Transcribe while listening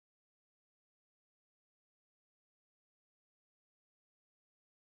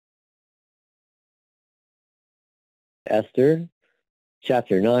Esther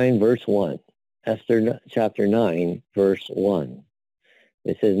chapter 9, verse 1. Esther chapter 9, verse 1.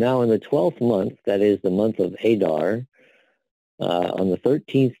 It says, now in the 12th month, that is the month of Adar, on the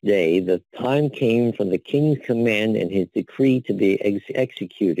 13th day, the time came for the king's command and his decree to be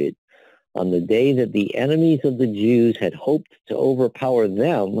executed. On the day that the enemies of the Jews had hoped to overpower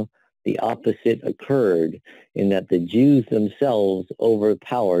them, the opposite occurred, in that the Jews themselves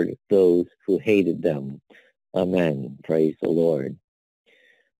overpowered those who hated them. Amen. Praise the Lord.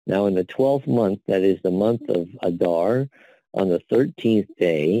 Now in the 12th month, that is the month of Adar, on the 13th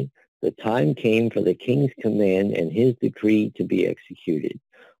day, the time came for the king's command and his decree to be executed.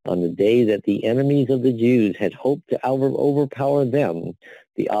 On the day that the enemies of the Jews had hoped to overpower them,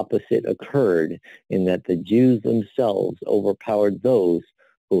 the opposite occurred, in that the Jews themselves overpowered those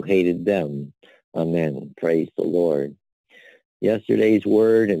who hated them. Amen. Praise the Lord. Yesterday's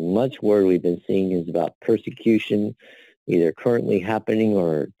word and much word we've been seeing is about persecution, either currently happening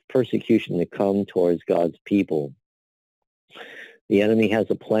or persecution to come towards God's people. The enemy has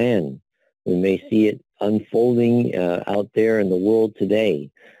a plan. We may see it unfolding out there in the world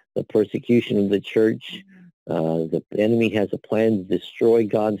today. The persecution of the church, the enemy has a plan to destroy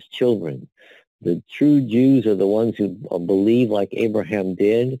God's children. The true Jews are the ones who believe like Abraham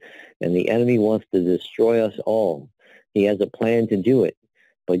did, and the enemy wants to destroy us all. He has a plan to do it,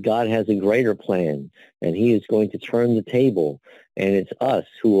 but God has a greater plan, and he is going to turn the table, and it's us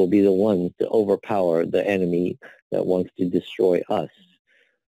who will be the ones to overpower the enemy that wants to destroy us.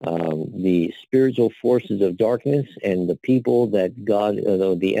 The spiritual forces of darkness and the people that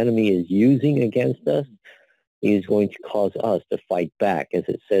the enemy is using against us, he is going to cause us to fight back. As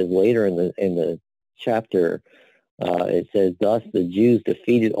it says later in the chapter, it says, thus the Jews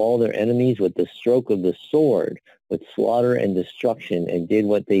defeated all their enemies with the stroke of the sword, with slaughter and destruction, and did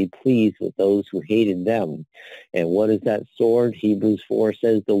what they pleased with those who hated them. And what is that sword? Hebrews 4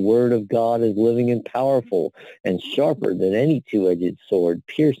 says, the word of God is living and powerful, and sharper than any two-edged sword,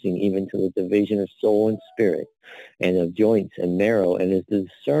 piercing even to the division of soul and spirit, and of joints and marrow, and is the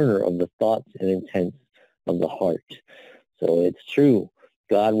discerner of the thoughts and intents of the heart. So it's true.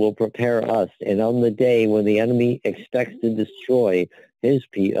 God will prepare us, and on the day when the enemy expects to destroy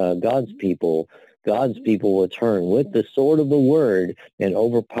God's people will turn with the sword of the word and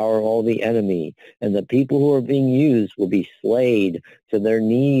overpower all the enemy. And the people who are being used will be slayed to their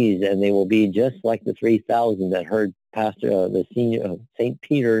knees, and they will be just like the 3,000 that heard the senior St.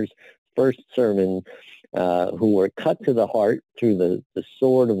 Peter's first sermon, who were cut to the heart through the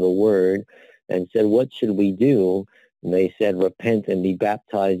sword of the word, and said, what should we do? And they said, repent and be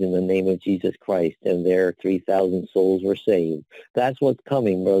baptized in the name of Jesus Christ. And their 3,000 souls were saved. That's what's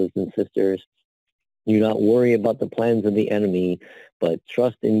coming, brothers and sisters. Do not worry about the plans of the enemy, but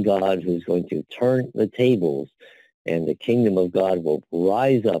trust in God, who's going to turn the tables, and the kingdom of God will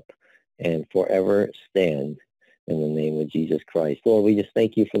rise up and forever stand in the name of Jesus Christ. Lord, we just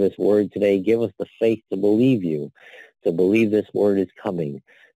thank you for this word today. Give us the faith to believe you, to believe this word is coming.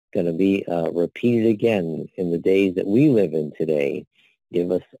 Going to be repeated again in the days that we live in today. Give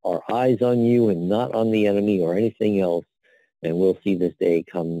us our eyes on you and not on the enemy or anything else, and we'll see this day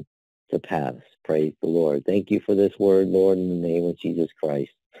come to pass. Praise the Lord. Thank you for this word, Lord, in the name of Jesus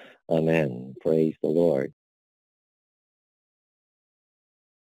Christ. Amen. Praise the Lord.